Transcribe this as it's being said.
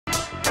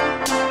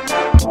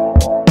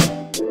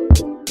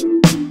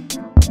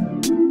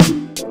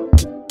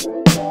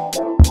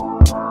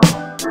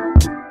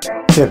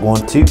Check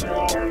 1 2.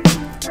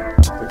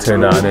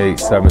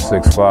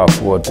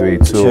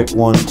 1098-765-432. Check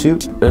 1 2.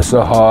 It's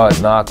a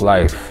hard knock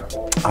life.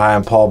 Hi,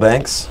 I'm Paul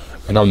Banks.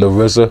 And I'm the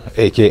RZA,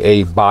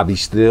 aka Bobby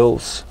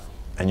Steelz.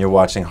 And you're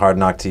watching Hard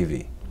Knock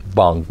TV.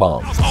 Bong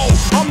bong.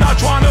 I'm not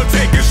trying to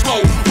take it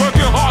slow.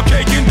 Working hard,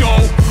 caking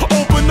dough.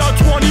 Open up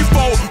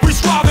 24. We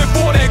striving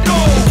for that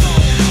goal.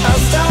 I'll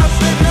stop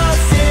at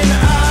nothing.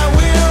 I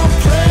will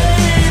play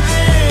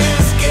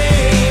this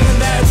game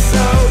that's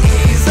so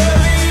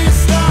easily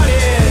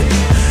started,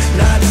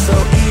 not so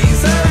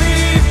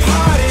easily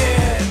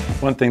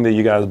parted. One thing that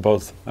you guys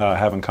both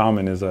have in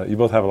common is you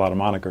both have a lot of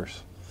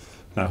monikers.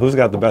 Now, who's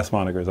got the best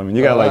monikers? I mean,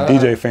 you got like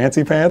DJ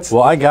Fancy Pants.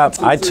 Well,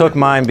 I took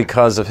mine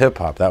because of hip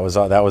hop. That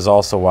was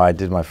also why I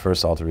did my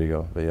first alter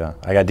ego. But yeah,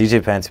 I got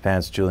DJ Fancy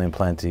Pants, Julian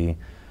Plenty.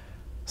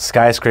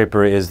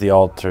 Skyscraper is the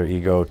alter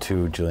ego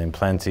to Julian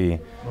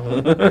Plenty.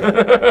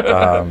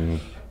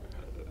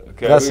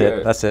 That's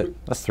it.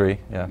 That's three.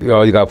 Yeah.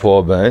 You got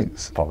Paul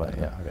Banks. Paul Banks.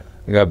 Yeah. Okay.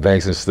 You got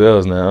Banks and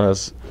Steelz now.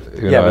 That's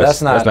but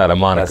that's not a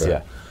moniker.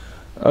 Yeah.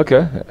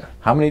 Okay.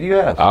 How many do you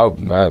have?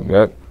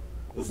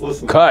 Let's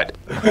listen. Cut.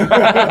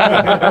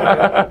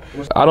 I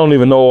don't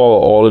even know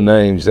all the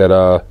names that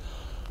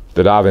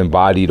I've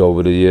embodied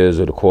over the years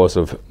or the course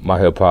of my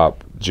hip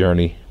hop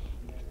journey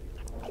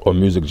or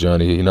music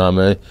journey. You know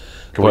what I mean?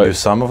 Can we do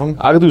some of them?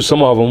 I can do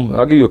some of them.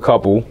 I'll give you a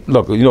couple.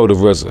 Look, you know the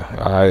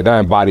RZA. That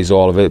embodies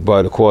all of it.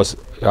 But of course,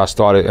 I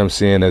started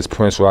MCing as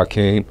Prince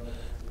Rakeem.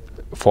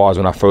 As far as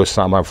when I first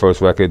signed my first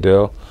record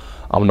deal,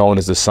 I'm known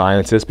as the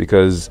Scientist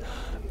because,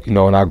 you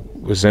know, when I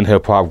was in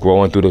hip hop,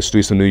 growing through the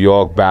streets of New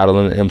York,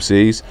 battling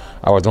MCs,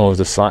 I was known as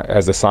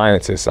the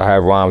Scientist. I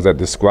have rhymes that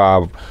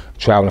describe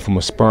traveling from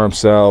a sperm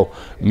cell,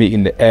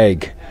 meeting the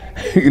egg.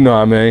 You know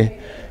what I mean?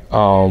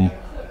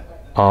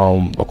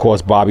 Of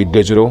course, Bobby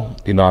Digital.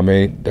 You know what I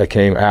mean? That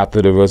came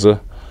after the RZA.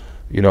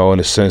 You know, in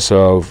the sense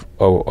of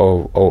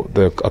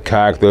a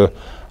character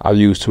I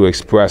used to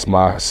express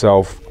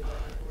myself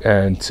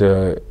and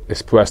to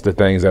express the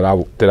things that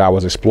I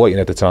was exploiting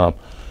at the time.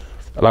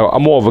 Like,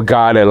 I'm more of a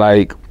guy that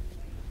like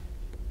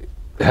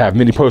have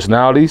many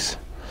personalities,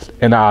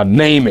 and I'll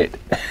name it.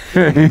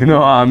 You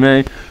know what I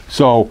mean?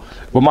 So,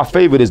 but my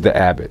favorite is the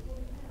Abbott,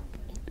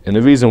 and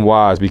the reason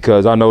why is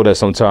because I know that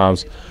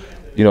sometimes,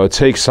 you know, it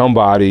takes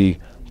somebody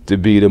to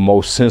be the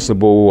most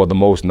sensible or the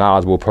most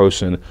knowledgeable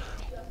person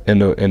in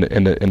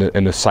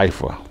the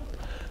cipher,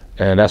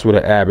 and that's what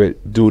an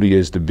Abbott duty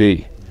is to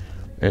be.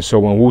 And so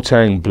when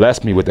Wu-Tang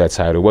blessed me with that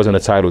title, it wasn't a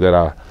title that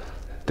I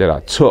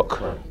took.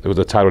 Right. It was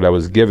a title that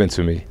was given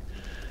to me,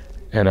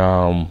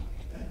 and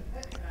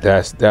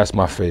that's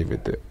my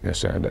favorite. The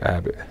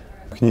Abbott.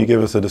 Can you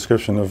give us a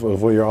description of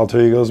what your alter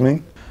egos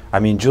mean? I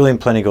mean, Julian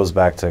Plenty goes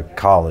back to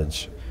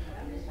college.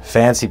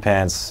 Fancy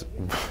Pants,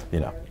 you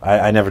know,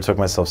 I never took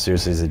myself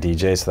seriously as a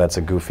DJ, so that's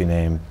a goofy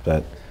name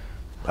that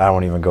I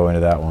won't even go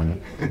into that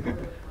one.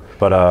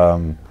 But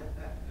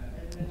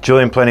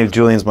Julian Plenty,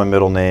 Julian's my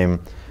middle name,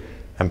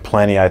 and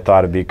Plenty I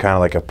thought it'd be kind of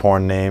like a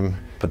porn name,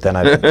 but then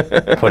I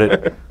put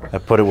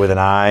it with an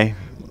I,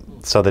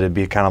 so that it'd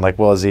be kind of like,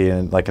 well, is he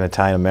like an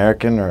Italian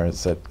American, or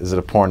is it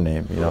a porn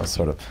name? You know,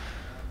 sort of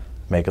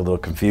make it a little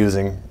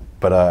confusing.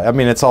 But I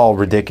mean, it's all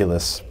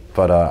ridiculous.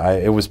 But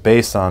it was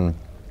based on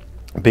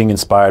being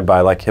inspired by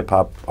like hip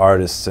hop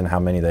artists and how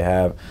many they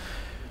have.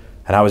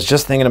 And I was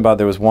just thinking about,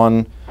 there was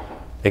one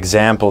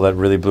example that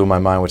really blew my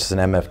mind, which is an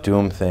MF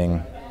Doom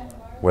thing,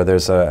 where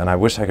there's and I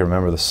wish I could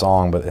remember the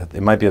song, but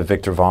it might be a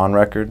Victor Vaughn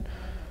record.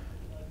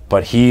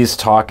 But he's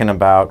talking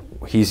about,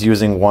 he's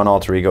using one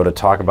alter ego to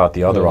talk about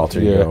the other alter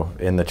ego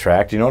in the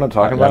track. Do you know what I'm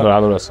talking about? I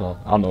know that song.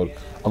 I know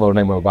the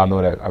name of it, but I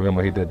know that. I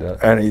remember he did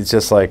that. And he's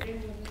just like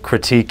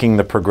critiquing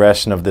the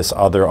progression of this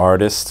other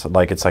artist,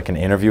 like it's like an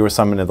interview or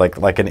something.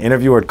 Like an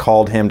interviewer had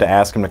called him to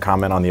ask him to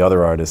comment on the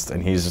other artist,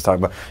 and he's just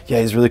talking about, yeah,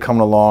 he's really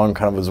coming along,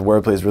 kind of his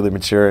wordplay is really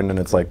mature, and then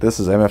it's like, this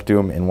is MF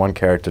Doom in one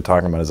character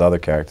talking about his other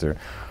character.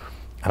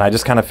 And I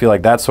just kind of feel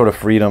like that sort of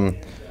freedom,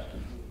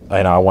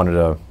 you know, I wanted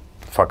to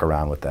fuck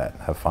around with that,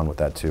 have fun with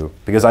that too.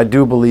 Because I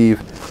do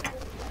believe,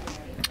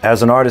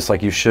 as an artist,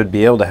 like, you should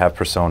be able to have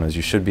personas.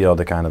 You should be able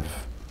to kind of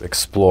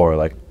explore,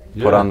 like,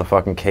 put on the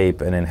fucking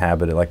cape and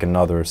inhabit it like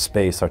another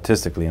space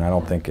artistically, and I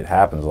don't think it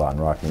happens a lot in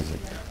rock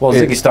music. Well,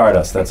 Ziggy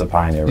Stardust, that's a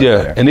pioneer right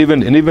there. And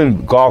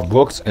even Garth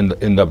Brooks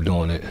ended up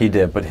doing it. He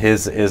did, but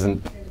his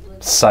isn't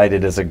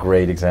cited as a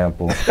great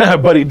example.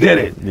 But he did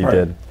it. He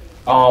did.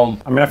 I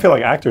mean, I feel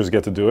like actors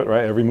get to do it,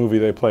 right? Every movie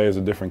they play is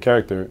a different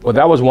character. Well,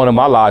 that was one of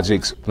my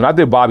logics. When I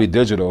did Bobby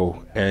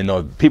Digital,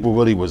 and people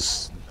really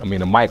was, I mean,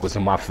 the mic was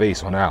in my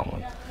face on that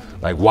one.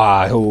 Like,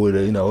 why, who,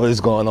 you know,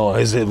 what's going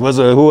on?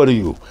 Who are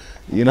you?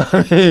 You know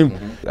what I mean?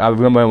 I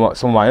remember in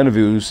some of my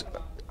interviews,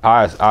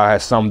 I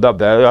had summed up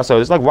that, I said,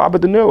 it's like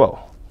Robert De Niro.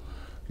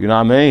 You know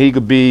what I mean? He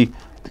could be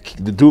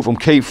the dude from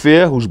Cape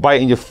Fear who's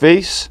biting your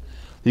face.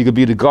 He could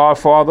be the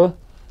Godfather.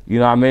 You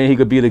know what I mean? He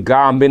could be the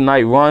guy on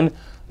Midnight Run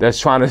that's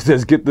trying to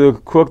just get the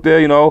crook there,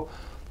 you know,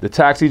 the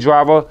taxi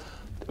driver.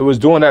 It was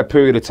during that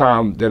period of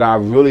time that I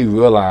really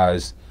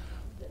realized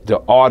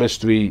the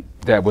artistry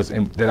that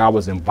I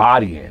was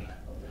embodying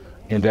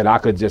and that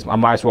I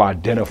might as well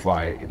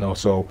identify it, you know.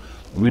 So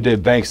we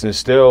did Banks and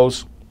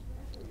Steelz.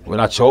 When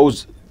I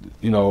chose,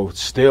 you know,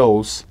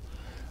 Steelz,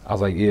 I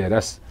was like, yeah,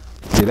 that's,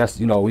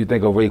 you know, when you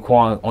think of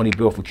Raekwon only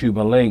built for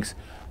Cuban links,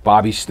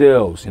 Bobby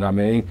Steelz, you know what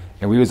I mean?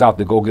 And we was out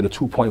to go get a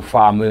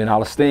 $2.5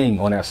 million sting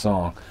on that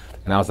song.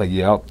 And I was like,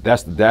 yeah,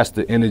 that's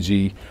the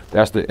energy,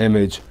 that's the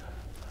image,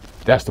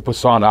 that's the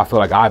persona. I feel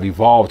like I've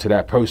evolved to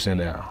that person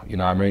now, you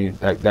know what I mean?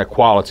 That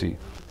quality.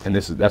 And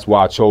that's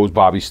why I chose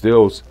Bobby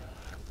Steelz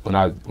when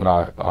I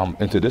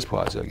entered this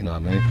project, you know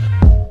what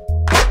I mean?